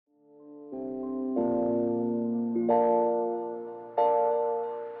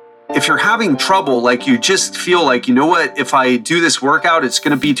if you're having trouble, like you just feel like, you know what, if I do this workout, it's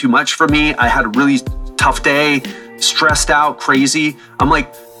going to be too much for me. I had a really tough day, stressed out, crazy. I'm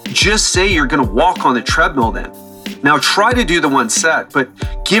like, just say you're going to walk on the treadmill then. Now try to do the one set, but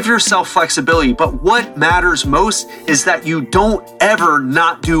give yourself flexibility. But what matters most is that you don't ever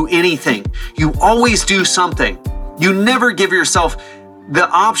not do anything. You always do something. You never give yourself the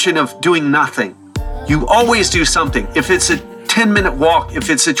option of doing nothing. You always do something. If it's a 10-minute walk, if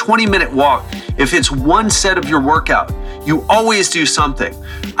it's a 20-minute walk, if it's one set of your workout, you always do something.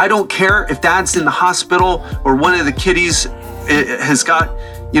 I don't care if dad's in the hospital or one of the kiddies has got,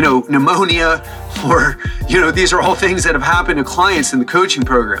 pneumonia, or, these are all things that have happened to clients in the coaching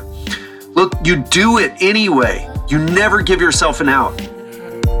program. Look, you do it anyway. You never give yourself an out.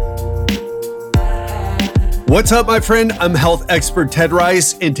 What's up, my friend? I'm health expert Ted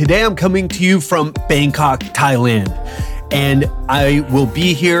Rice, and today I'm coming to you from Bangkok, Thailand. And I will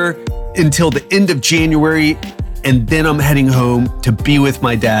be here until the end of January, and then I'm heading home to be with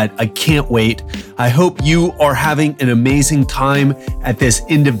my dad. I can't wait. I hope you are having an amazing time at this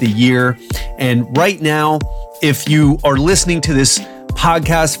end of the year. And right now, if you are listening to this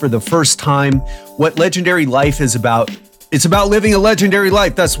podcast for the first time, what Legendary Life is about, it's about living a legendary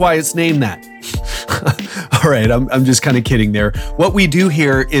life. That's why it's named that. All right, I'm just kind of kidding there. What we do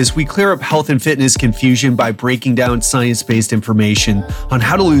here is we clear up health and fitness confusion by breaking down science-based information on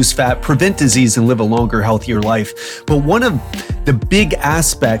how to lose fat, prevent disease, and live a longer, healthier life. But one of the big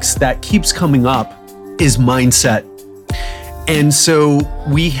aspects that keeps coming up is mindset. And so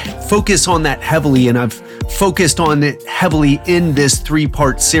we focus on that heavily, and I've focused on it heavily in this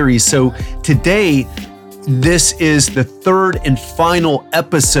 3-part series. So today, this is the third and final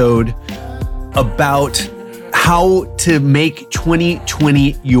episode about how to make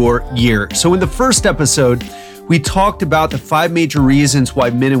 2020 your year. So in the first episode, we talked about the 5 major reasons why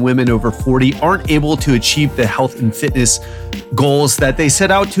men and women over 40 aren't able to achieve the health and fitness goals that they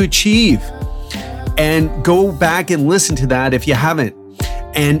set out to achieve. And go back and listen to that if you haven't.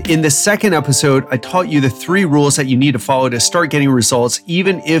 And in the second episode, I taught you the 3 rules that you need to follow to start getting results,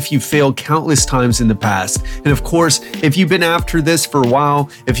 even if you failed countless times in the past. And of course, if you've been after this for a while,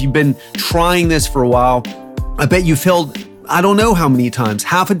 if you've been trying this for a while, I bet you failed, I don't know how many times,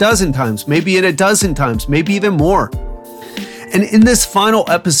 half a dozen times, maybe a dozen times, maybe even more. And in this final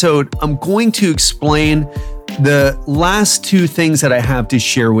episode, I'm going to explain the last 2 things that I have to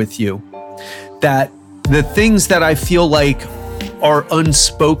share with you. That the things that I feel like are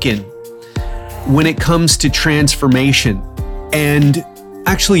unspoken when it comes to transformation, and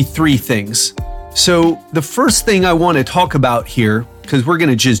actually 3 things. So the first thing I want to talk about here, because we're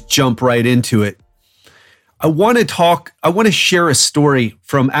going to just jump right into it. I want to share a story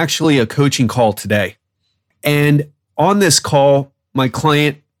from actually a coaching call today. And on this call, my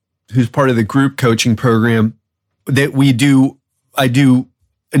client, who's part of the group coaching program that I do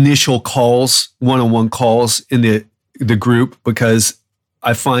initial calls, one-on-one calls in the group, because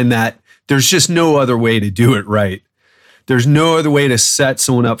I find that there's just no other way to do it right. There's no other way to set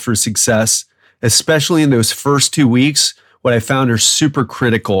someone up for success, especially in those first 2 weeks. What I found are super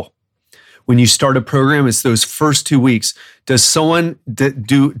critical. When you start a program, it's those first 2 weeks. Does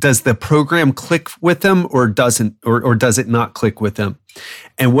the program click with them or doesn't, or does it not click with them?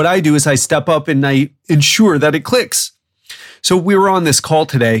 And what I do is I step up and I ensure that it clicks. So we were on this call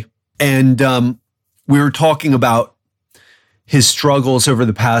today, and we were talking about his struggles over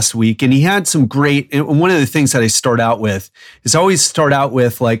the past week. And he had some and one of the things that I start out with is I always start out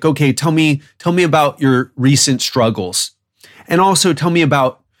with like, okay, tell me about your recent struggles. And also tell me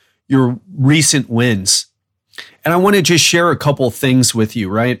about your recent wins. And I want to just share a couple things with you,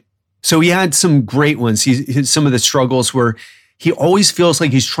 right? So he had some great ones. Some of the struggles were he always feels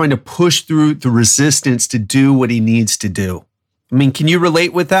like he's trying to push through the resistance to do what he needs to do. I mean, can you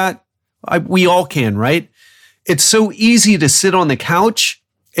relate with that? We all can, right? It's so easy to sit on the couch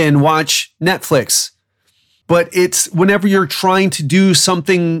and watch Netflix, but it's whenever you're trying to do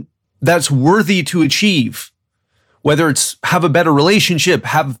something that's worthy to achieve, whether it's have a better relationship,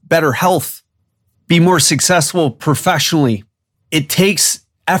 have better health, be more successful professionally, it takes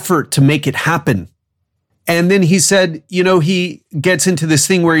effort to make it happen. And then he said, he gets into this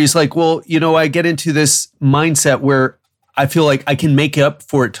thing where he's like, well, I get into this mindset where I feel like I can make up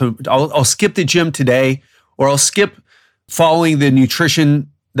for it. I'll skip the gym today, or I'll skip following the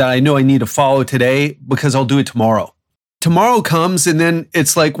nutrition that I know I need to follow today because I'll do it tomorrow. Tomorrow comes and then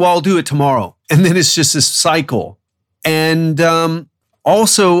it's like, well, I'll do it tomorrow. And then it's just this cycle. And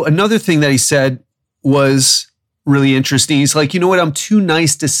also another thing that he said was really interesting. He's like, you know what? I'm too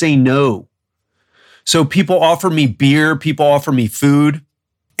nice to say no. So people offer me beer, people offer me food,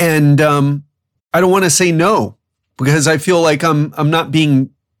 And I don't want to say no because I feel like I'm not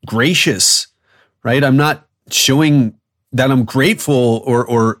being gracious, right? I'm not showing that I'm grateful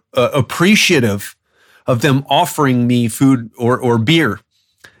or appreciative of them offering me food or beer.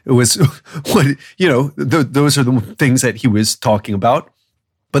 It was what, those are the things that he was talking about.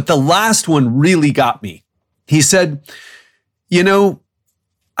 But the last one really got me. He said,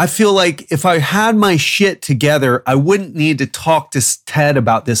 I feel like if I had my shit together, I wouldn't need to talk to Ted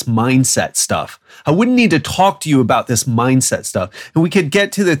about this mindset stuff. I wouldn't need to talk to you about this mindset stuff. And we could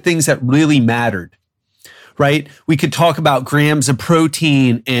get to the things that really mattered, right? We could talk about grams of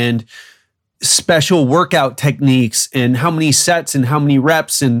protein and special workout techniques and how many sets and how many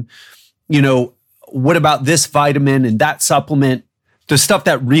reps and, what about this vitamin and that supplement, the stuff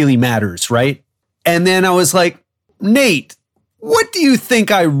that really matters, right? And then I was like, Nate, what do you think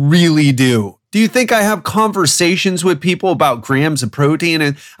I really do? Do you think I have conversations with people about grams of protein?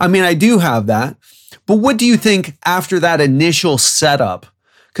 And I mean, I do have that. But what do you think after that initial setup?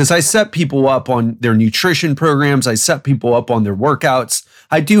 Because I set people up on their nutrition programs. I set people up on their workouts.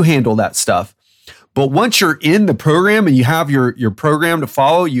 I do handle that stuff. But once you're in the program and you have your program to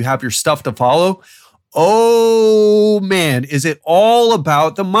follow, you have your stuff to follow, oh man, is it all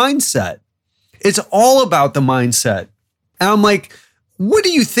about the mindset? It's all about the mindset. And I'm like, what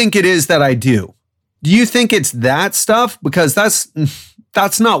do you think it is that I do? Do you think it's that stuff? Because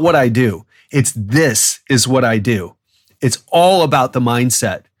that's not what I do. This is what I do. It's all about the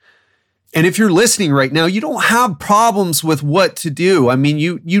mindset. And if you're listening right now, you don't have problems with what to do. I mean,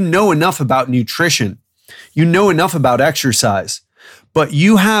 you know enough about nutrition. You know enough about exercise, but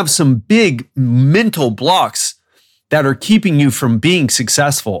you have some big mental blocks that are keeping you from being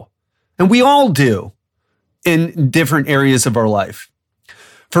successful. And we all do in different areas of our life.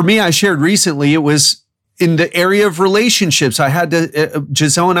 For me, I shared recently, it was in the area of relationships.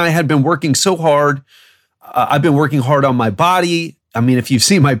 Giselle and I had been working so hard. I've been working hard on my body. I mean, if you've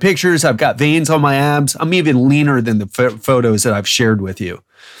seen my pictures, I've got veins on my abs. I'm even leaner than the photos that I've shared with you.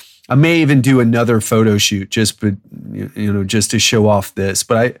 I may even do another photo shoot just to show off this.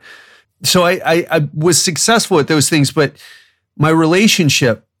 But I was successful at those things. But my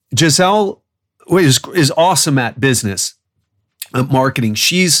relationship, Giselle is awesome at business, marketing.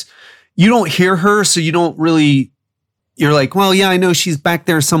 You don't hear her, so you don't really. You're like, well, yeah, I know she's back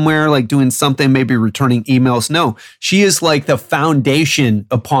there somewhere, like doing something, maybe returning emails. No, she is like the foundation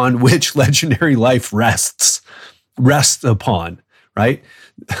upon which Legendary Life rests upon, right?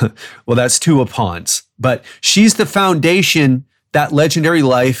 Well, that's two upons, but she's the foundation that Legendary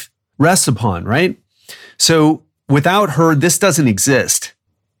Life rests upon, right? So without her, this doesn't exist.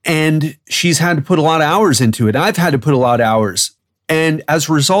 And she's had to put a lot of hours into it. I've had to put a lot of hours. And as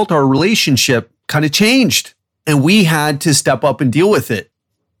a result, our relationship kind of changed. And we had to step up and deal with it.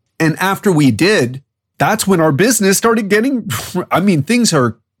 And after we did, that's when our business started getting, things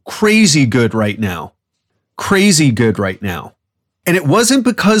are crazy good right now. Crazy good right now. And it wasn't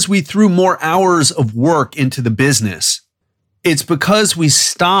because we threw more hours of work into the business. It's because we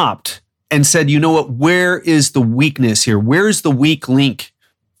stopped and said, you know what, where is the weakness here? Where's the weak link?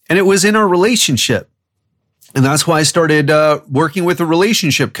 And it was in our relationship. And that's why I started working with a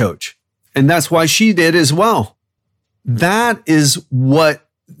relationship coach. And that's why she did as well. That is what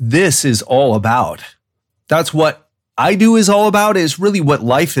this is all about. That's what I do is all about, is really what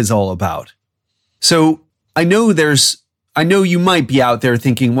life is all about. So I know you might be out there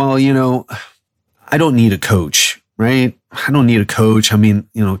thinking, well, I don't need a coach, right? I don't need a coach. I mean,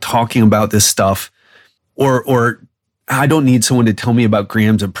 talking about this stuff or I don't need someone to tell me about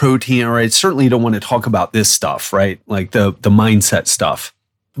grams of protein, or I certainly don't want to talk about this stuff, right? Like the mindset stuff.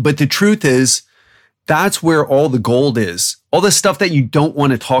 But the truth is, that's where all the gold is. All the stuff that you don't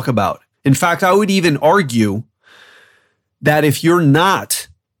want to talk about. In fact, I would even argue that if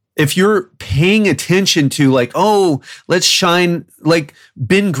you're paying attention to like, oh, let's shine like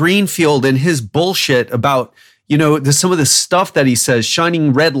Ben Greenfield and his bullshit about, some of the stuff that he says,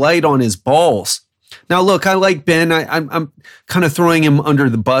 shining red light on his balls. Now, look, I like Ben. I'm kind of throwing him under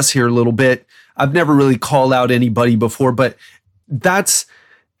the bus here a little bit. I've never really called out anybody before, but that's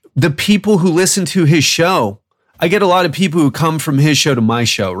the people who listen to his show. I get a lot of people who come from his show to my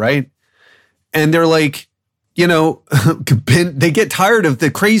show, right? And they're like, Ben, they get tired of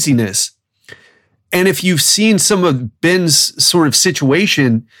the craziness. And if you've seen some of Ben's sort of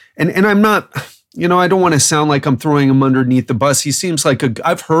situation, and I'm not, I don't want to sound like I'm throwing him underneath the bus. He seems like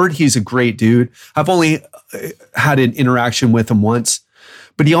I've heard he's a great dude. I've only had an interaction with him once,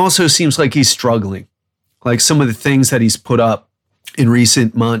 but he also seems like he's struggling. Like some of the things that he's put up in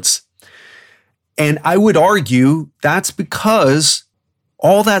recent months. And I would argue that's because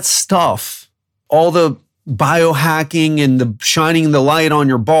all that stuff, all the biohacking and the shining the light on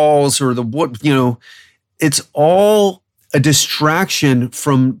your balls or it's all a distraction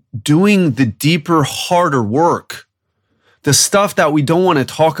from doing the deeper, harder work. The stuff that we don't want to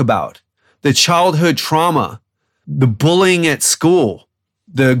talk about, the childhood trauma, the bullying at school,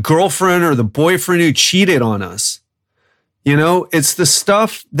 the girlfriend or the boyfriend who cheated on us. It's the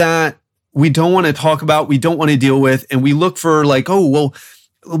stuff that we don't want to talk about, we don't want to deal with, and we look for like, oh, well,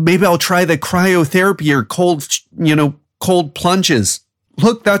 maybe I'll try the cryotherapy or cold plunges.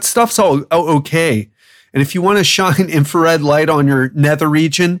 Look, that stuff's all okay. And if you want to shine infrared light on your nether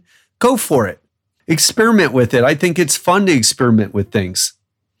region, go for it. Experiment with it. I think it's fun to experiment with things.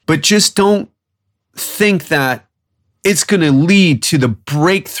 But just don't think that it's going to lead to the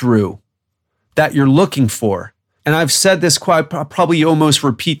breakthrough that you're looking for. And I've said this quite, I'll probably almost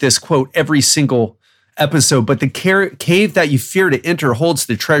repeat this quote every single episode, but the cave that you fear to enter holds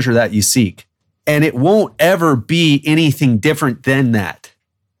the treasure that you seek. And it won't ever be anything different than that.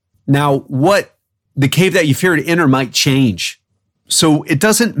 Now, what the cave that you fear to enter might change. So it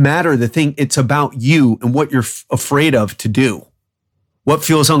doesn't matter the thing, it's about you and what you're afraid of to do, what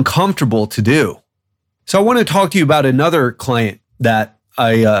feels uncomfortable to do. So I want to talk to you about another client that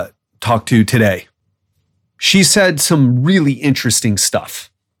I talked to today. She said some really interesting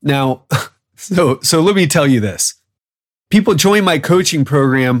stuff. Now, so let me tell you this. People join my coaching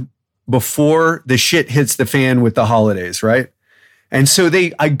program before the shit hits the fan with the holidays, right? And so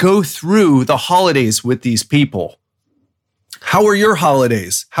I go through the holidays with these people. How are your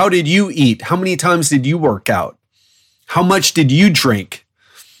holidays? How did you eat? How many times did you work out? How much did you drink?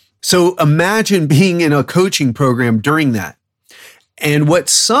 So imagine being in a coaching program during that. And what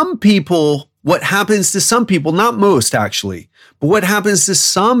happens to some people, not most actually, but what happens to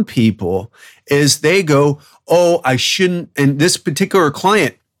some people is they go, oh, I shouldn't. And this particular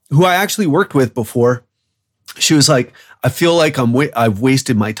client who I actually worked with before, she was like, I feel like I've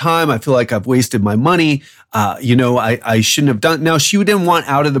wasted my time. I feel like I've wasted my money. I shouldn't have done. Now, she didn't want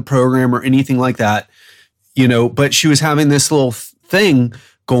out of the program or anything like that, but she was having this little thing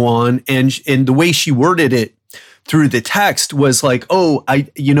go on. And the way she worded it through the text was like, oh,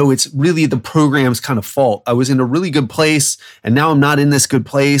 it's really the program's kind of fault. I was in a really good place and now I'm not in this good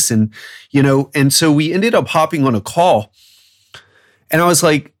place. And so we ended up hopping on a call and I was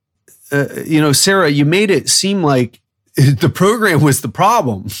like, Sarah, you made it seem like the program was the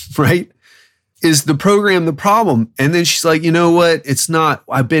problem, right? Is the program the problem? And then she's like, you know what? It's not.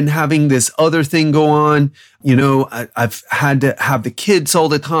 I've been having this other thing go on. I've had to have the kids all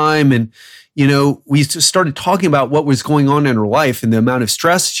the time. And, we just started talking about what was going on in her life and the amount of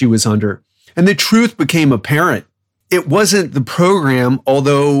stress she was under. And the truth became apparent. It wasn't the program,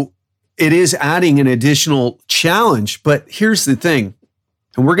 although it is adding an additional challenge. But here's the thing,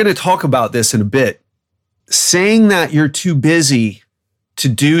 and we're going to talk about this in a bit. Saying that you're too busy to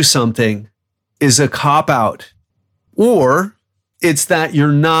do something is a cop-out, or it's that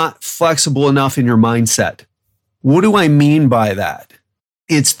you're not flexible enough in your mindset. What do I mean by that?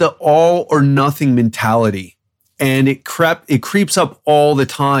 It's the all or nothing mentality, and it creeps up all the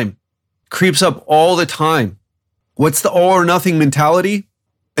time. What's the all or nothing mentality?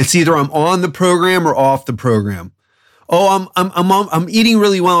 It's either I'm on the program or off the program. Oh, I'm eating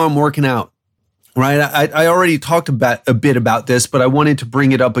really well. I'm working out. Right? I already talked about a bit about this, but I wanted to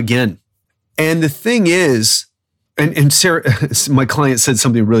bring it up again. And the thing is, and Sarah, my client said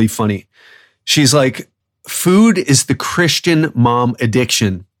something really funny. She's like, food is the Christian mom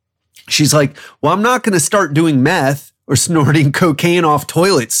addiction. She's like, well, I'm not going to start doing meth or snorting cocaine off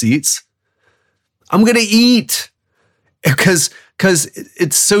toilet seats. I'm going to eat because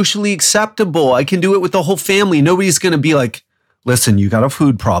it's socially acceptable. I can do it with the whole family. Nobody's going to be like, listen, you got a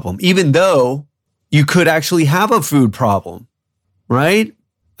food problem, even though you could actually have a food problem, right?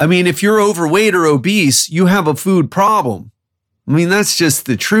 I mean, if you're overweight or obese, you have a food problem. I mean, that's just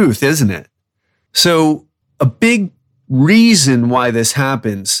the truth, isn't it? So a big reason why this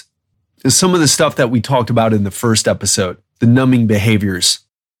happens is some of the stuff that we talked about in the first episode, the numbing behaviors,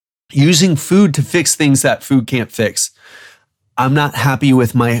 using food to fix things that food can't fix. I'm not happy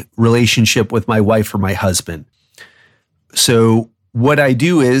with my relationship with my wife or my husband. So what I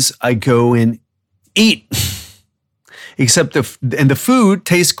do is I go and eat, except the food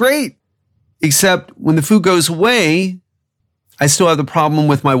tastes great, except when the food goes away, I still have the problem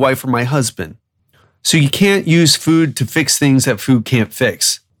with my wife or my husband. So you can't use food to fix things that food can't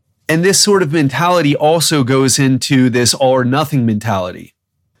fix. And this sort of mentality also goes into this all or nothing mentality,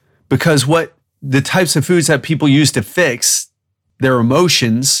 because what the types of foods that people use to fix their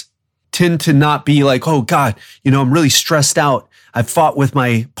emotions tend to not be like, oh God, I'm really stressed out. I fought with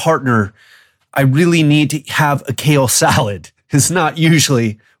my partner. I really need to have a kale salad. It's not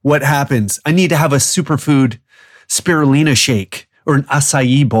usually what happens. I need to have a superfood spirulina shake or an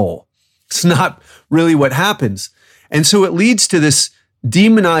acai bowl. It's not really what happens. And so it leads to this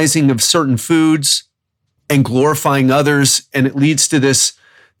demonizing of certain foods and glorifying others. And it leads to this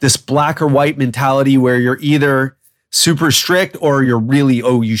black or white mentality where you're either super strict or you're really,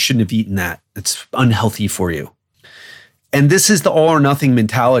 oh, you shouldn't have eaten that. It's unhealthy for you. And this is the all or nothing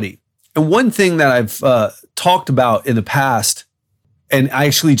mentality. And one thing that I've talked about in the past, and I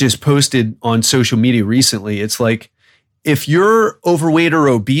actually just posted on social media recently, it's like, if you're overweight or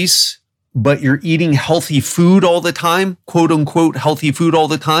obese, but you're eating healthy food all the time, quote unquote, healthy food all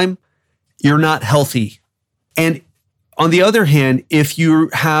the time, you're not healthy. And on the other hand, if you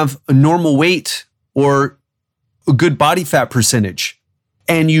have a normal weight or a good body fat percentage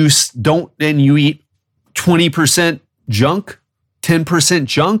and you eat 20% junk, 10%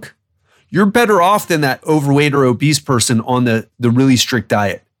 junk, you're better off than that overweight or obese person on the really strict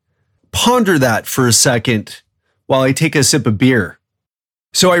diet. Ponder that for a second while I take a sip of beer.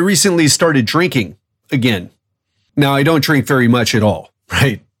 So I recently started drinking again. Now I don't drink very much at all,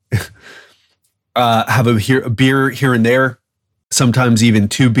 right? Have a beer here and there, sometimes even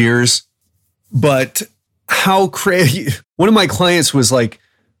 2 beers. But how crazy! One of my clients was like,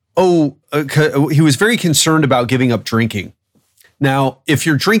 he was very concerned about giving up drinking. Now, if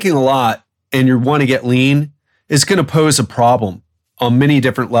you're drinking a lot and you want to get lean, it's going to pose a problem on many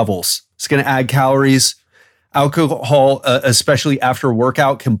different levels. It's going to add calories. Alcohol, especially after a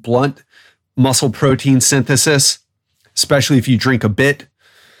workout, can blunt muscle protein synthesis, especially if you drink a bit.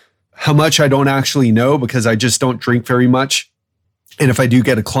 How much, I don't actually know because I just don't drink very much. And if I do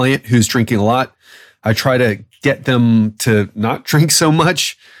get a client who's drinking a lot, I try to get them to not drink so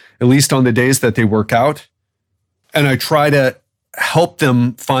much, at least on the days that they work out. And I try to help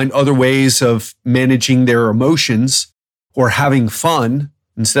them find other ways of managing their emotions or having fun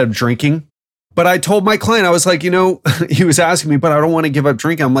instead of drinking. But I told my client, I was like, he was asking me, but I don't want to give up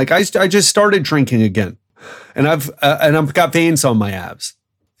drinking. I'm like, I just started drinking again. And I've got veins on my abs.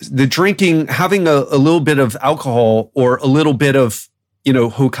 The drinking, having a little bit of alcohol or a little bit of,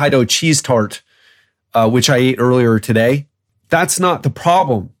 Hokkaido cheese tart, which I ate earlier today, that's not the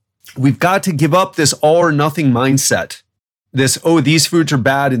problem. We've got to give up this all or nothing mindset. This, these foods are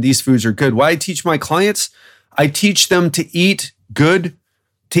bad and these foods are good. Why I teach my clients, I teach them to eat good,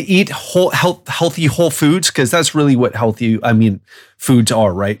 to eat healthy whole foods, because that's really what foods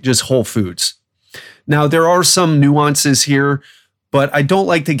are, right? Just whole foods. Now, there are some nuances here, but I don't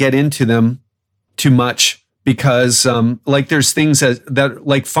like to get into them too much because there's things that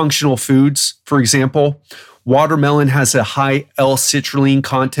like functional foods, for example, watermelon has a high L-citrulline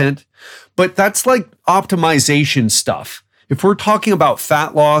content, but that's like optimization stuff. If we're talking about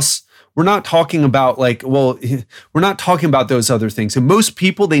fat loss, we're not talking about we're not talking about those other things. And most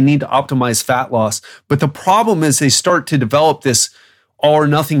people, they need to optimize fat loss. But the problem is they start to develop this all or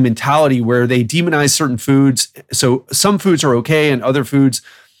nothing mentality where they demonize certain foods. So some foods are okay and other foods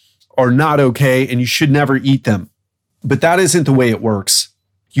are not okay and you should never eat them. But that isn't the way it works.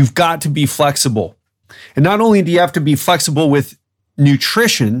 You've got to be flexible. And not only do you have to be flexible with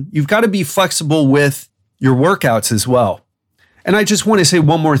nutrition, you've got to be flexible with your workouts as well. And I just want to say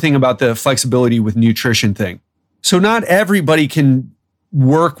one more thing about the flexibility with nutrition thing. So not everybody can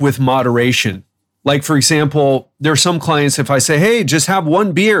work with moderation. Like, for example, there are some clients, if I say, hey, just have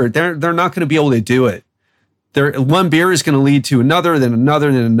one beer, they're not going to be able to do it. One beer is going to lead to another, then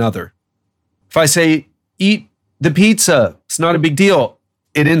another, then another. If I say, eat the pizza, it's not a big deal.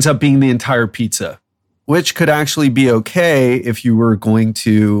 It ends up being the entire pizza, which could actually be okay if you were going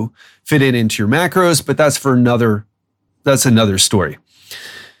to fit it into your macros, but that's another story.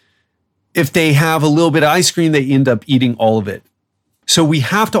 If they have a little bit of ice cream, they end up eating all of it. So we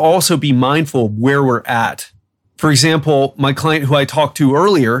have to also be mindful of where we're at. For example, my client who I talked to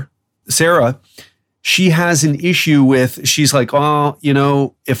earlier, Sarah, she has an issue with, she's like,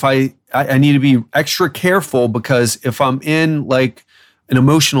 if I need to be extra careful because if I'm in like an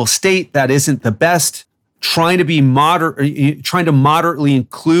emotional state that isn't the best, trying to moderately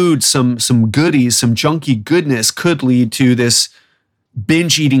include some goodies, some junky goodness could lead to this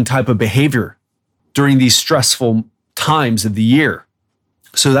binge eating type of behavior during these stressful times of the year.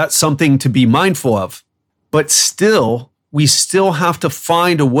 So that's something to be mindful of. But still, we still have to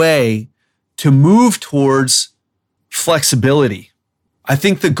find a way to move towards flexibility. I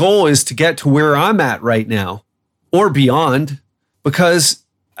think the goal is to get to where I'm at right now or beyond, because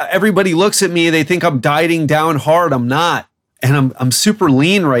everybody looks at me, they think I'm dieting down hard. I'm not. And I'm super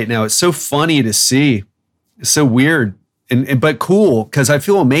lean right now. It's so funny to see. It's so weird. but cool, because I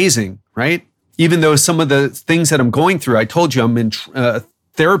feel amazing, right? Even though some of the things that I'm going through, I told you I'm in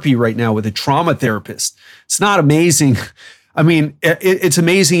therapy right now with a trauma therapist. It's not amazing. I mean, it's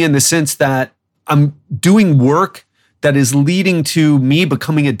amazing in the sense that I'm doing work that is leading to me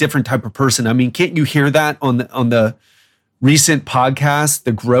becoming a different type of person. I mean, can't you hear that on the recent podcast,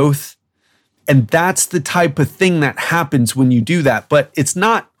 The Growth? And that's the type of thing that happens when you do that. But it's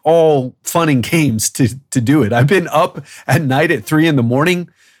not all fun and games to do it. I've been up at night at 3 a.m.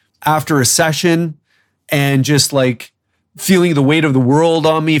 after a session and just like feeling the weight of the world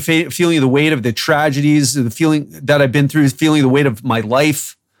on me, feeling the weight of the tragedies, the feeling that I've been through, feeling the weight of my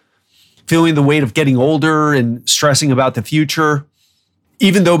life, feeling the weight of getting older and stressing about the future.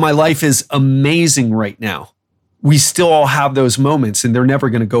 Even though my life is amazing right now, we still all have those moments and they're never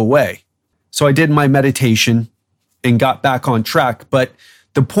going to go away. So I did my meditation and got back on track. But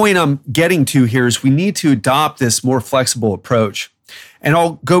the point I'm getting to here is we need to adopt this more flexible approach. And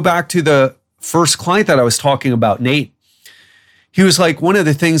I'll go back to the first client that I was talking about, Nate. He was like, one of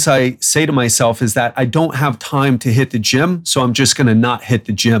the things I say to myself is that I don't have time to hit the gym, so I'm just going to not hit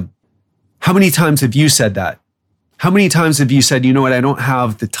the gym. How many times have you said that? How many times have you said, you know what, I don't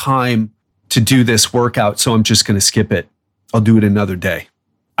have the time to do this workout, so I'm just going to skip it. I'll do it another day.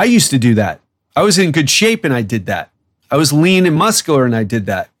 I used to do that. I was in good shape and I did that. I was lean and muscular and I did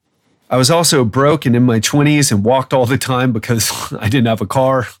that. I was also broke and in my 20s and walked all the time because I didn't have a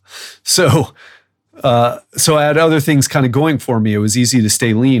car. So I had other things kind of going for me. It was easy to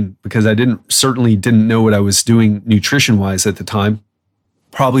stay lean because I certainly didn't know what I was doing nutrition-wise at the time.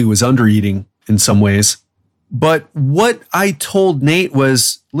 Probably was under-eating in some ways. But what I told Nate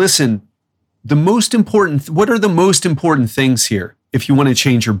was, listen, what are the most important things here if you want to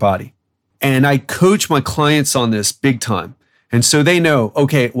change your body? And I coach my clients on this big time. And so they know,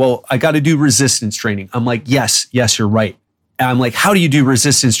 okay, well, I got to do resistance training. I'm like, yes, you're right. And I'm like, how do you do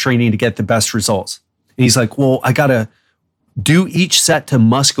resistance training to get the best results? And he's like, well, I got to do each set to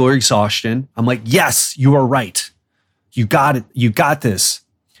muscular exhaustion. I'm like, yes, you are right. You got it. You got this.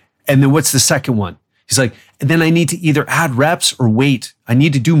 And then what's the second one? He's like, and then I need to either add reps or weight. I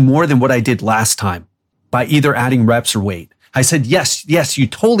need to do more than what I did last time by either adding reps or weight. I said, yes, you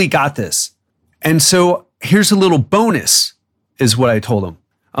totally got this. And so here's a little bonus is what I told him.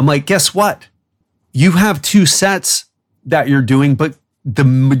 I'm like, guess what? You have 2 sets that you're doing, but the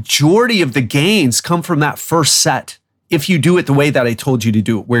majority of the gains come from that first set. If you do it the way that I told you to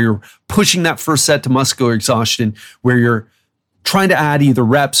do it, where you're pushing that first set to muscular exhaustion, where you're trying to add either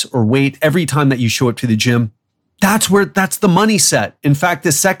reps or weight every time that you show up to the gym, that's the money set. In fact,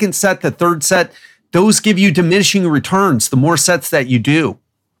 the second set, the third set, those give you diminishing returns the more sets that you do.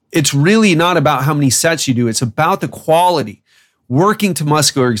 It's really not about how many sets you do. It's about the quality, working to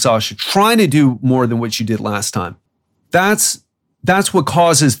muscular exhaustion, trying to do more than what you did last time. That's what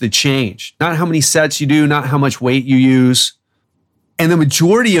causes the change. Not how many sets you do, not how much weight you use. And the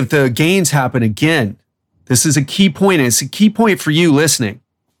majority of the gains happen, again, this is a key point, and it's a key point for you listening,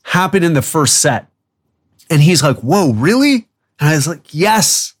 happen in the first set. And he's like, whoa, really? And I was like,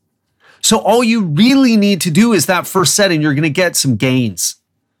 yes. So all you really need to do is that first set and you're going to get some gains.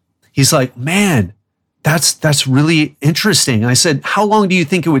 He's like, man, that's really interesting. I said, how long do you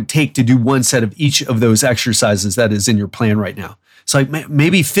think it would take to do one set of each of those exercises that is in your plan right now? It's like,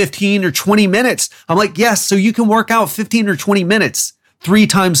 maybe 15 or 20 minutes. I'm like, yes, so you can work out 15 or 20 minutes 3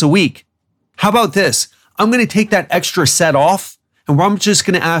 times a week. How about this? I'm going to take that extra set off and I'm just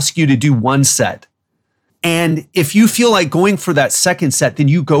going to ask you to do 1 set. And if you feel like going for that second set, then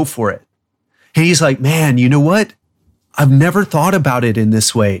you go for it. And he's like, man, you know what? I've never thought about it in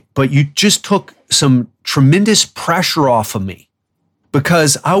this way, but you just took some tremendous pressure off of me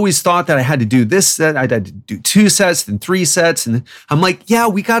because I always thought that I had to do this set. I had to do 2 sets, then 3 sets. And I'm like, yeah,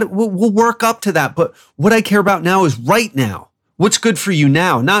 we got it. We'll work up to that. But what I care about now is right now. What's good for you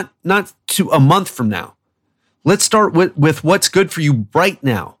now, not to a month from now. Let's start with what's good for you right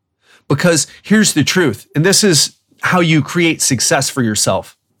now. Because here's the truth. And this is how you create success for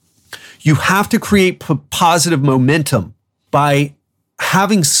yourself. You have to create positive momentum by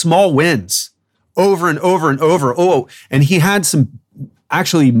having small wins over and over and over. Oh, and he had some,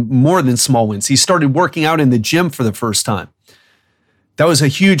 actually more than small wins. He started working out in the gym for the first time. That was a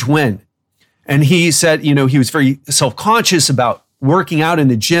huge win. And he said, he was very self-conscious about working out in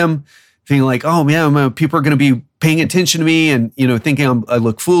the gym, feeling like, oh man, people are going to be paying attention to me and, thinking I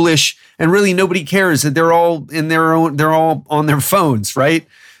look foolish. And really nobody cares that they're all on their phones, right?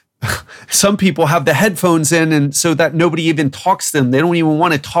 Some people have the headphones in and so that nobody even talks to them. They don't even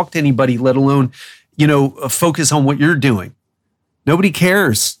want to talk to anybody, let alone, focus on what you're doing. Nobody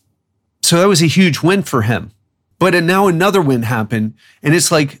cares. So that was a huge win for him. But now another win happened. And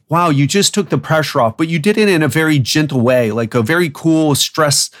it's like, wow, you just took the pressure off, but you did it in a very gentle way, like a very cool,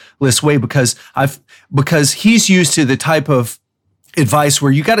 stressless way, because he's used to the type of advice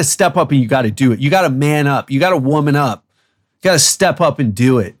where you got to step up and you got to do it. You got to man up. You got to woman up. You got to step up and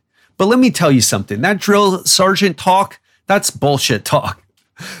do it. But let me tell you something. That drill sergeant talk, that's bullshit talk.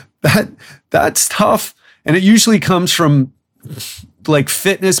 That's tough. And it usually comes from like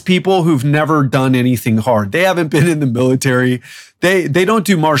fitness people who've never done anything hard. They haven't been in the military. They don't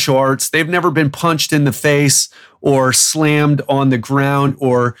do martial arts. They've never been punched in the face or slammed on the ground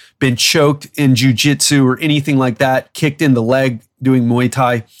or been choked in jiu-jitsu or anything like that, kicked in the leg doing Muay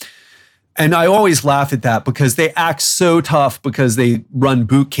Thai. And I always laugh at that because they act so tough because they run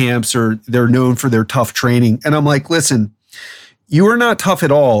boot camps or they're known for their tough training. And I'm like, listen, you are not tough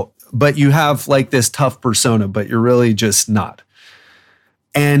at all, but you have like this tough persona, but you're really just not.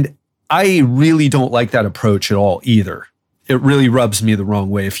 And I really don't like that approach at all either. It really rubs me the wrong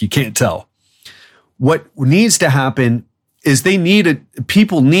way if you can't tell. What needs to happen is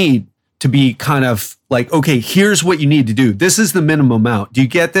people need to be kind of like, okay, here's what you need to do. This is the minimum amount. Do you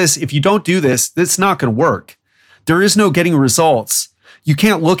get this? If you don't do this, it's not going to work. There is no getting results. You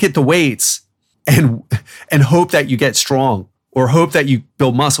can't look at the weights and hope that you get strong or hope that you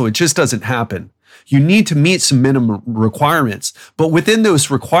build muscle. It just doesn't happen. You need to meet some minimum requirements, but within those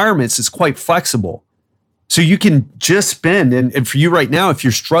requirements, it's quite flexible. So you can just spend, and for you right now, if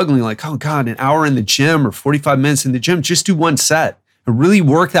you're struggling, like, oh God, an hour in the gym or 45 minutes in the gym, just do one set and really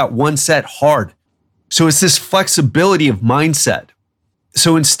work that one set hard. So it's this flexibility of mindset.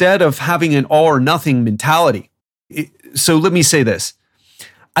 So instead of having an all or nothing mentality, so let me say this.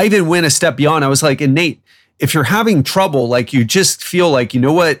 I even went a step beyond. I was like, and Nate, if you're having trouble, like you just feel like, you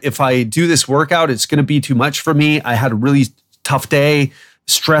know what, if I do this workout, it's going to be too much for me. I had a really tough day,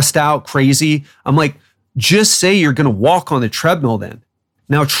 stressed out, crazy. I'm like, just say you're going to walk on the treadmill then.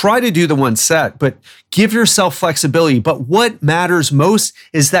 Now try to do the one set, but give yourself flexibility. But what matters most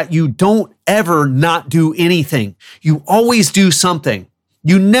is that you don't ever not do anything. You always do something.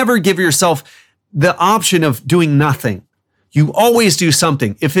 You never give yourself the option of doing nothing. You always do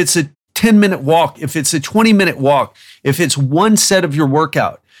something. If it's a 10-minute walk, if it's a 20-minute walk, if it's one set of your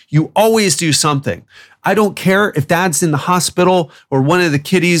workout, you always do something. I don't care if dad's in the hospital or one of the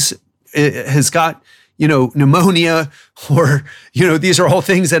kiddies has got, pneumonia or, these are all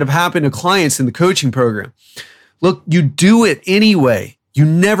things that have happened to clients in the coaching program. Look, you do it anyway. You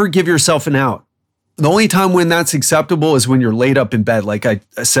never give yourself an out. The only time when that's acceptable is when you're laid up in bed, like I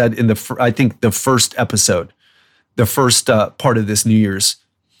said in the first episode, the first part of this New Year's.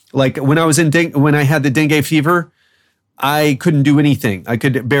 Like when I was when I had the dengue fever, I couldn't do anything. I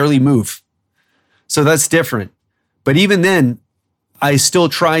could barely move. So that's different. But even then, I still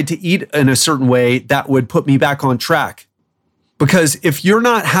tried to eat in a certain way that would put me back on track. Because if you're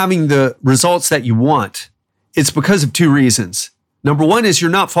not having the results that you want, it's because of two reasons. Number one is you're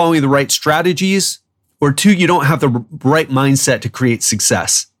not following the right strategies, or two, you don't have the right mindset to create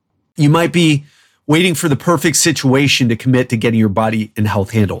success. You might be waiting for the perfect situation to commit to getting your body and health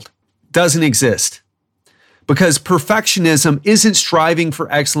handled. Doesn't exist. Because perfectionism isn't striving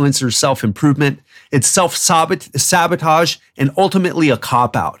for excellence or self-improvement. It's self-sabotage and ultimately a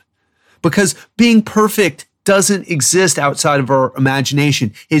cop-out. Because being perfect doesn't exist outside of our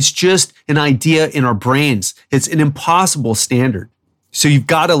imagination. It's just an idea in our brains. It's an impossible standard. So you've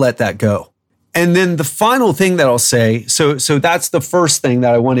got to let that go. And then the final thing that I'll say, so that's the first thing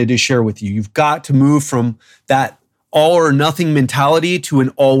that I wanted to share with you. You've got to move from that all or nothing mentality to an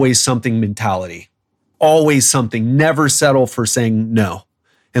always something mentality. Always something. Never settle for saying no,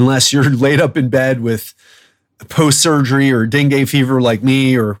 unless you're laid up in bed with post-surgery or dengue fever like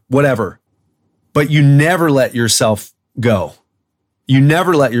me or whatever. But you never let yourself go. You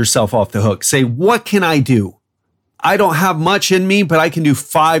never let yourself off the hook. Say, what can I do? I don't have much in me, but I can do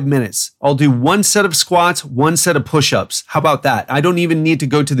 5 minutes. I'll do one set of squats, one set of push-ups. How about that? I don't even need to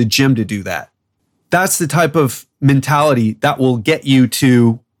go to the gym to do that. That's the type of mentality that will get you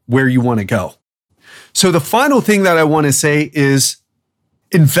to where you want to go. So the final thing that I want to say is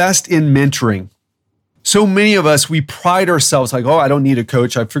invest in mentoring. So many of us, we pride ourselves like, oh, I don't need a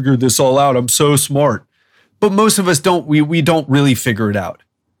coach. I figured this all out. I'm so smart. But most of us don't, we don't really figure it out.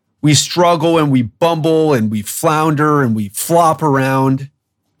 We struggle and we bumble and we flounder and we flop around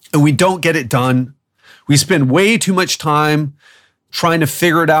and we don't get it done. We spend way too much time trying to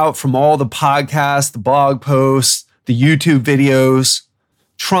figure it out from all the podcasts, the blog posts, the YouTube videos,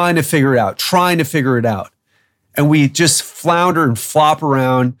 trying to figure it out. And we just flounder and flop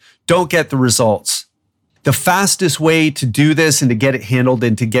around, don't get the results. The fastest way to do this and to get it handled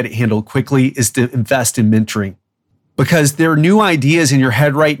and to get it handled quickly is to invest in mentoring. because there are new ideas in your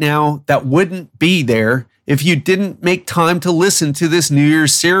head right now that wouldn't be there if you didn't make time to listen to this New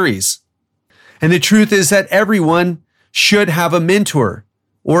Year's series. And the truth is that everyone should have a mentor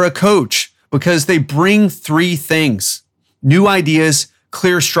or a coach because they bring three things: new ideas,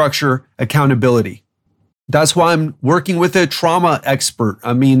 clear structure, accountability. That's why I'm working with a trauma expert.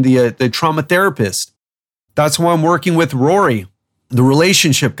 The trauma therapist. That's why I'm working with Rory, the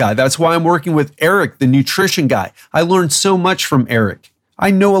relationship guy. That's why I'm working with Eric, the nutrition guy. I learned so much from Eric.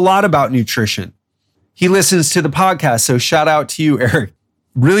 I know a lot about nutrition. He listens to the podcast, so shout out to you, Eric.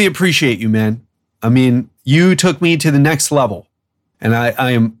 Really appreciate you, man. You took me to the next level, and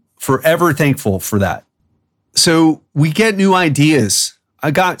I am forever thankful for that. So we get new ideas.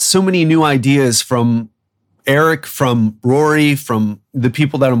 I got so many new ideas from Eric, from Rory, from the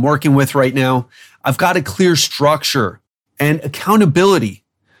people that I'm working with right now. I've got a clear structure and accountability.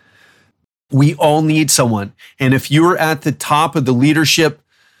 We all need someone. And if you're at the top of the leadership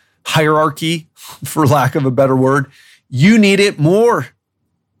hierarchy, for lack of a better word, you need it more.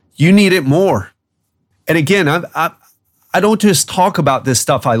 You need it more. And again, I don't just talk about this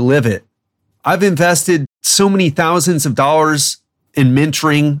stuff, I live it. I've invested so many thousands of dollars in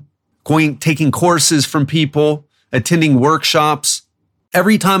mentoring, taking courses from people, attending workshops.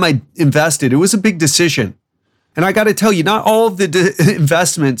 Every time I invested, it was a big decision. And I got to tell you, not all of the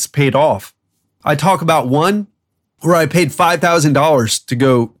investments paid off. I talk about one where I paid $5,000 to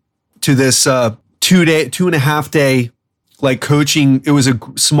go to this 2.5 day coaching. It was a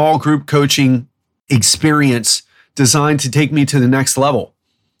small group coaching experience designed to take me to the next level.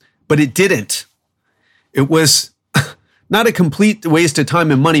 But it didn't. It was not a complete waste of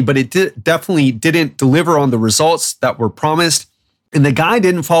time and money, but it definitely didn't deliver on the results that were promised. And the guy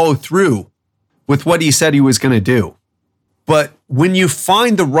didn't follow through with what he said he was going to do. But when you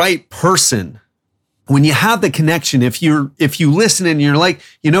find the right person, when you have the connection, if you listen and you're like,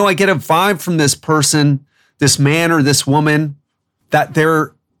 I get a vibe from this person, this man or this woman, that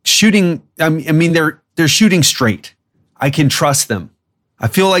they're shooting, they're shooting straight. I can trust them. I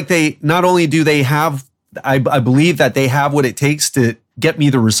feel like they, not only do they have, I believe that they have what it takes to get me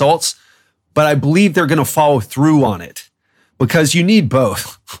the results, but I believe they're going to follow through on it, because you need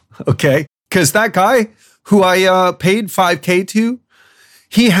both. Okay. Because that guy who I paid $5,000 to,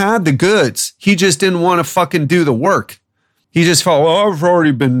 he had the goods. He just didn't want to fucking do the work. He just felt, I've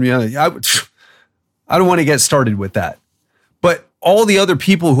already been, I don't want to get started with that. But all the other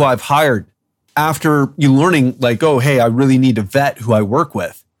people who I've hired after you learning hey, I really need to vet who I work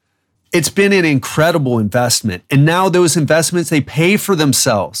with. It's been an incredible investment. And now those investments, they pay for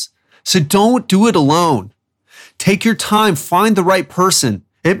themselves. So don't do it alone. Take your time, find the right person.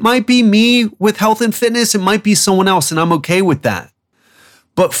 It might be me with health and fitness. It might be someone else, and I'm okay with that.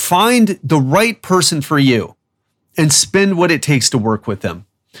 But find the right person for you and spend what it takes to work with them.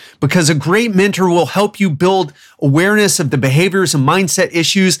 Because a great mentor will help you build awareness of the behaviors and mindset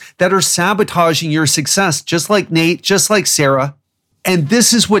issues that are sabotaging your success, just like Nate, just like Sarah. And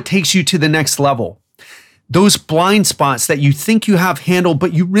this is what takes you to the next level. Those blind spots that you think you have handled,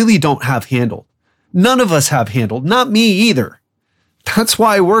 but you really don't have handled. None of us have handled, not me either. That's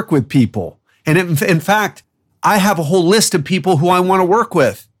why I work with people. And in fact, I have a whole list of people who I want to work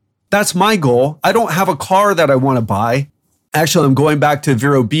with. That's my goal. I don't have a car that I want to buy. Actually, I'm going back to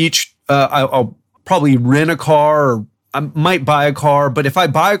Vero Beach. I'll probably rent a car, or I might buy a car. But if I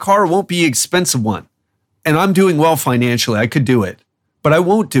buy a car, it won't be an expensive one. And I'm doing well financially. I could do it. But I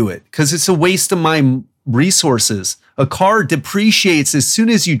won't do it because it's a waste of my resources. A car depreciates as soon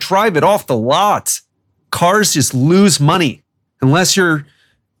as you drive it off the lot. Cars just lose money unless you're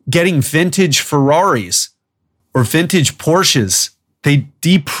getting vintage Ferraris or vintage Porsches. They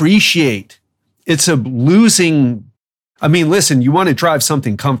depreciate. It's a losing. Listen, you want to drive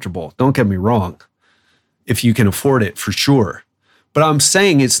something comfortable. Don't get me wrong. If you can afford it, for sure. But I'm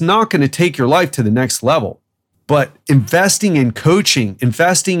saying it's not going to take your life to the next level. But investing in coaching,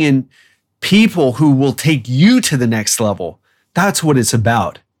 investing in people who will take you to the next level, that's what it's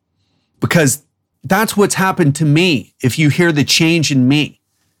about. Because that's what's happened to me. If you hear the change in me,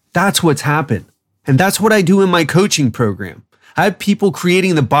 that's what's happened. And that's what I do in my coaching program. I have people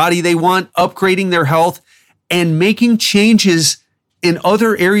creating the body they want, upgrading their health, and making changes in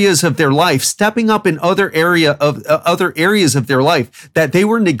other areas of their life, stepping up in other areas of their life that they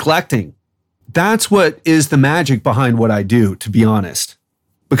were neglecting. That's what is the magic behind what I do, to be honest.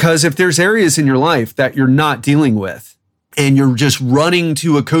 Because if there's areas in your life that you're not dealing with, and you're just running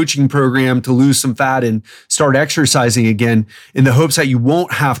to a coaching program to lose some fat and start exercising again in the hopes that you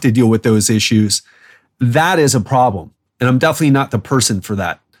won't have to deal with those issues, that is a problem. And I'm definitely not the person for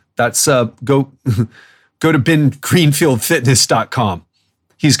that. That's go go to bengreenfieldfitness.com.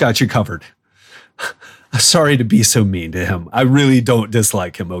 He's got you covered. Sorry to be so mean to him. I really don't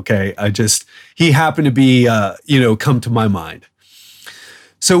dislike him, okay? He happened to be, come to my mind.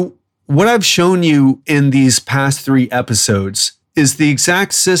 So what I've shown you in these past 3 episodes is the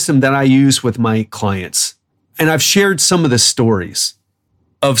exact system that I use with my clients. And I've shared some of the stories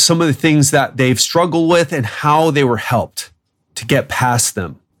of some of the things that they've struggled with and how they were helped to get past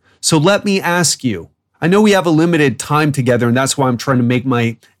them. So let me ask you, I know we have a limited time together, and that's why I'm trying to make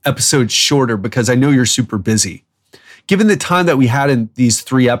my episodes shorter, because I know you're super busy. Given the time that we had in these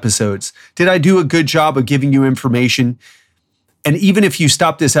 3 episodes, did I do a good job of giving you information? And even if you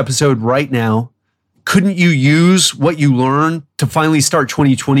stop this episode right now, couldn't you use what you learned to finally start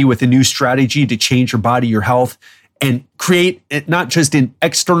 2020 with a new strategy to change your body, your health, and create not just an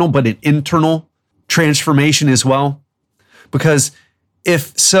external, but an internal transformation as well? Because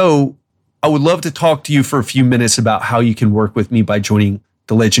if so, I would love to talk to you for a few minutes about how you can work with me by joining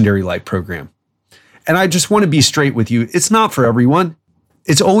the Legendary Life program. And I just want to be straight with you. It's not for everyone.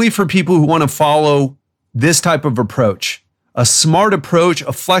 It's only for people who want to follow this type of approach, a smart approach,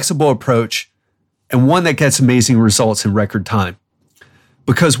 a flexible approach, and one that gets amazing results in record time.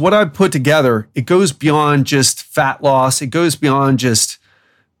 Because what I've put together, it goes beyond just fat loss. It goes beyond just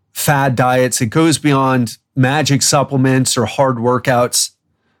fad diets. It goes beyond magic supplements or hard workouts.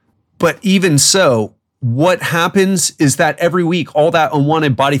 But even so, what happens is that every week, all that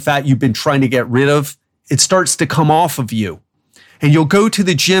unwanted body fat you've been trying to get rid of, it starts to come off of you. And you'll go to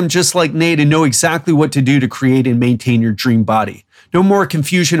the gym just like Nate and know exactly what to do to create and maintain your dream body. No more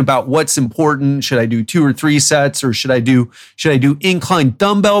confusion about what's important. Should I do 2 or 3 sets, or should I do incline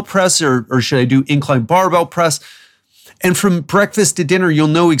dumbbell press, or should I do incline barbell press? And from breakfast to dinner, you'll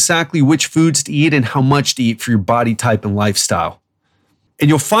know exactly which foods to eat and how much to eat for your body type and lifestyle. And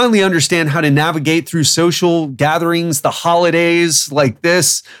you'll finally understand how to navigate through social gatherings, the holidays like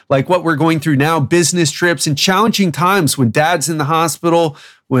this, like what we're going through now, business trips, and challenging times when dad's in the hospital,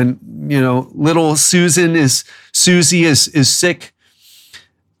 when, little Susie is sick,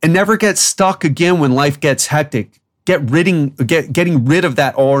 and never get stuck again when life gets hectic. Getting rid of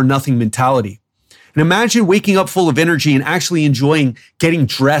that all or nothing mentality. And imagine waking up full of energy and actually enjoying getting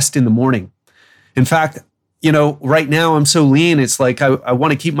dressed in the morning. In fact, right now I'm so lean, it's like I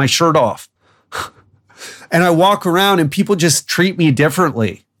want to keep my shirt off. And I walk around and people just treat me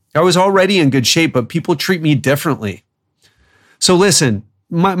differently. I was already in good shape, but people treat me differently. So listen,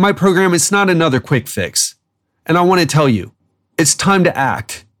 my program, it's not another quick fix. And I want to tell you, it's time to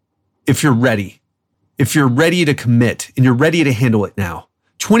act if you're ready. If you're ready to commit and you're ready to handle it now.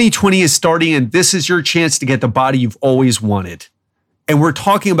 2020 is starting, and this is your chance to get the body you've always wanted. And we're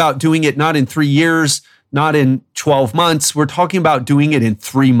talking about doing it not in 3 years, not in 12 months. We're talking about doing it in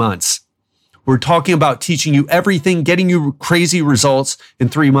 3 months. We're talking about teaching you everything, getting you crazy results in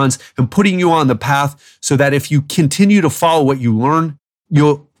 3 months, and putting you on the path so that if you continue to follow what you learn,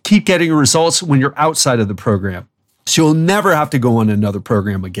 you'll keep getting results when you're outside of the program. So you'll never have to go on another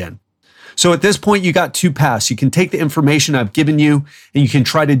program again. So at this point, you got 2 paths. You can take the information I've given you and you can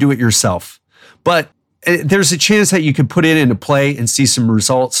try to do it yourself. But there's a chance that you could put it into play and see some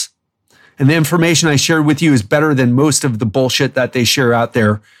results. And the information I shared with you is better than most of the bullshit that they share out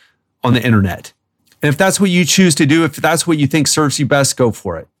there on the internet. And if that's what you choose to do, if that's what you think serves you best, go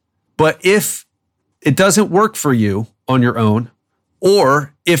for it. But if it doesn't work for you on your own,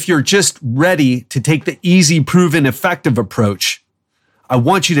 or if you're just ready to take the easy, proven, effective approach, I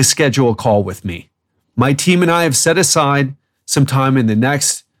want you to schedule a call with me. My team and I have set aside some time in the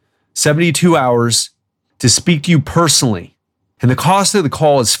next 72 hours to speak to you personally. And the cost of the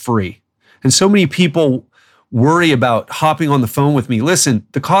call is free. And so many people worry about hopping on the phone with me. Listen,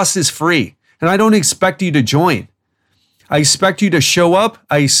 the cost is free. And I don't expect you to join. I expect you to show up.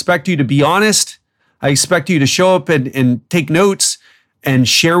 I expect you to be honest. I expect you to show up and take notes and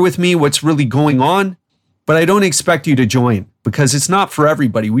share with me what's really going on. But I don't expect you to join because it's not for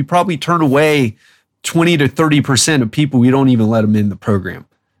everybody. We probably turn away 20 to 30% of people. We don't even let them in the program.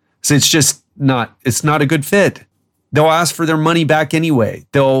 So it's not a good fit. They'll ask for their money back anyway.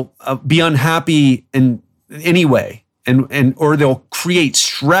 They'll be unhappy anyway, or they'll create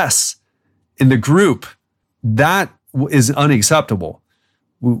stress in the group. That is unacceptable.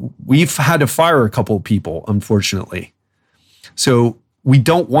 We've had to fire a couple of people, unfortunately. So we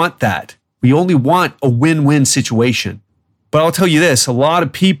don't want that. We only want a win-win situation. But I'll tell you this, a lot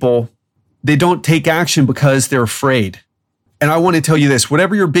of people, they don't take action because they're afraid. And I want to tell you this,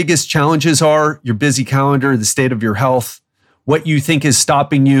 whatever your biggest challenges are, your busy calendar, the state of your health, what you think is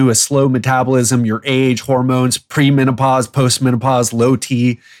stopping you, a slow metabolism, your age, hormones, premenopause, postmenopause, low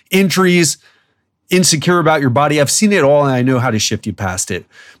T, injuries, insecure about your body. I've seen it all and I know how to shift you past it.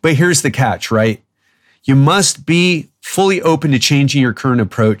 But here's the catch, right? You must be fully open to changing your current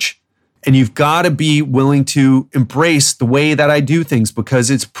approach. And you've got to be willing to embrace the way that I do things because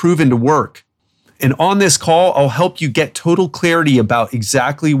it's proven to work. And on this call, I'll help you get total clarity about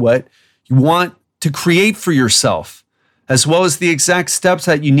exactly what you want to create for yourself, as well as the exact steps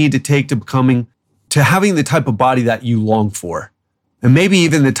that you need to take to having the type of body that you long for, and maybe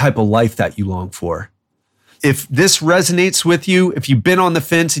even the type of life that you long for. If this resonates with you, if you've been on the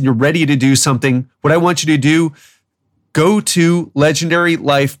fence and you're ready to do something, what I want you to do, go to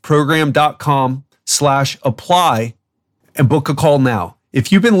legendarylifeprogram.com/apply and book a call now. If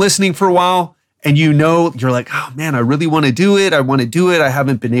you've been listening for a while and you know, you're like, oh man, I really want to do it. I want to do it. I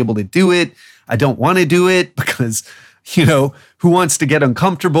haven't been able to do it. I don't want to do it because, who wants to get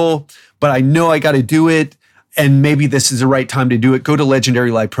uncomfortable? But I know I got to do it. And maybe this is the right time to do it. Go to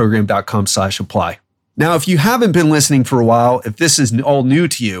legendarylifeprogram.com/apply. Now, if you haven't been listening for a while, if this is all new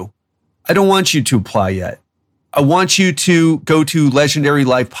to you, I don't want you to apply yet. I want you to go to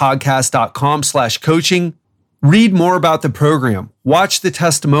legendarylifepodcast.com/coaching, read more about the program, watch the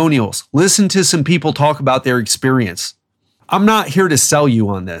testimonials, listen to some people talk about their experience. I'm not here to sell you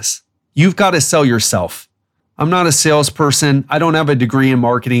on this. You've got to sell yourself. I'm not a salesperson. I don't have a degree in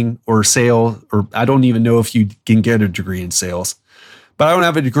marketing or sales, or I don't even know if you can get a degree in sales. But I don't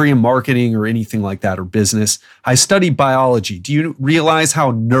have a degree in marketing or anything like that or business. I studied biology. Do you realize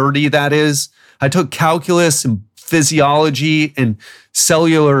how nerdy that is? I took calculus and physiology and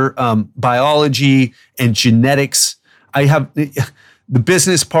cellular biology and genetics. I have the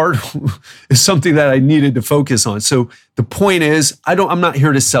business part is something that I needed to focus on. So the point is, I'm not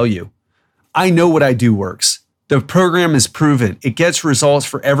here to sell you. I know what I do works. The program is proven. It gets results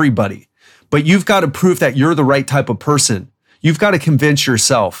for everybody. But you've got to prove that you're the right type of person. You've got to convince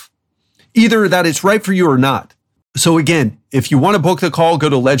yourself either that it's right for you or not. So again, if you want to book the call, go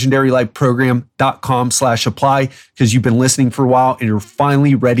to legendarylifeprogram.com/apply because you've been listening for a while and you're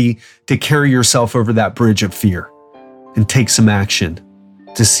finally ready to carry yourself over that bridge of fear and take some action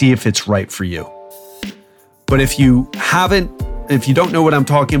to see if it's right for you. But if you don't know what I'm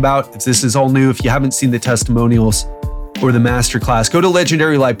talking about, if this is all new, if you haven't seen the testimonials or the masterclass, go to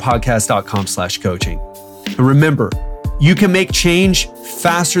legendarylifepodcast.com/coaching. And remember, you can make change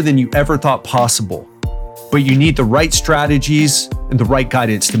faster than you ever thought possible. But you need the right strategies and the right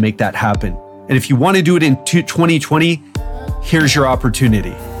guidance to make that happen. And if you want to do it in 2020, here's your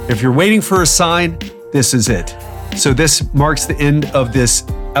opportunity. If you're waiting for a sign, this is it. So this marks the end of this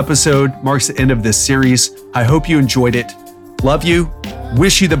episode, marks the end of this series. I hope you enjoyed it. Love you.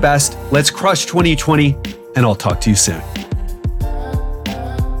 Wish you the best. Let's crush 2020, and I'll talk to you soon.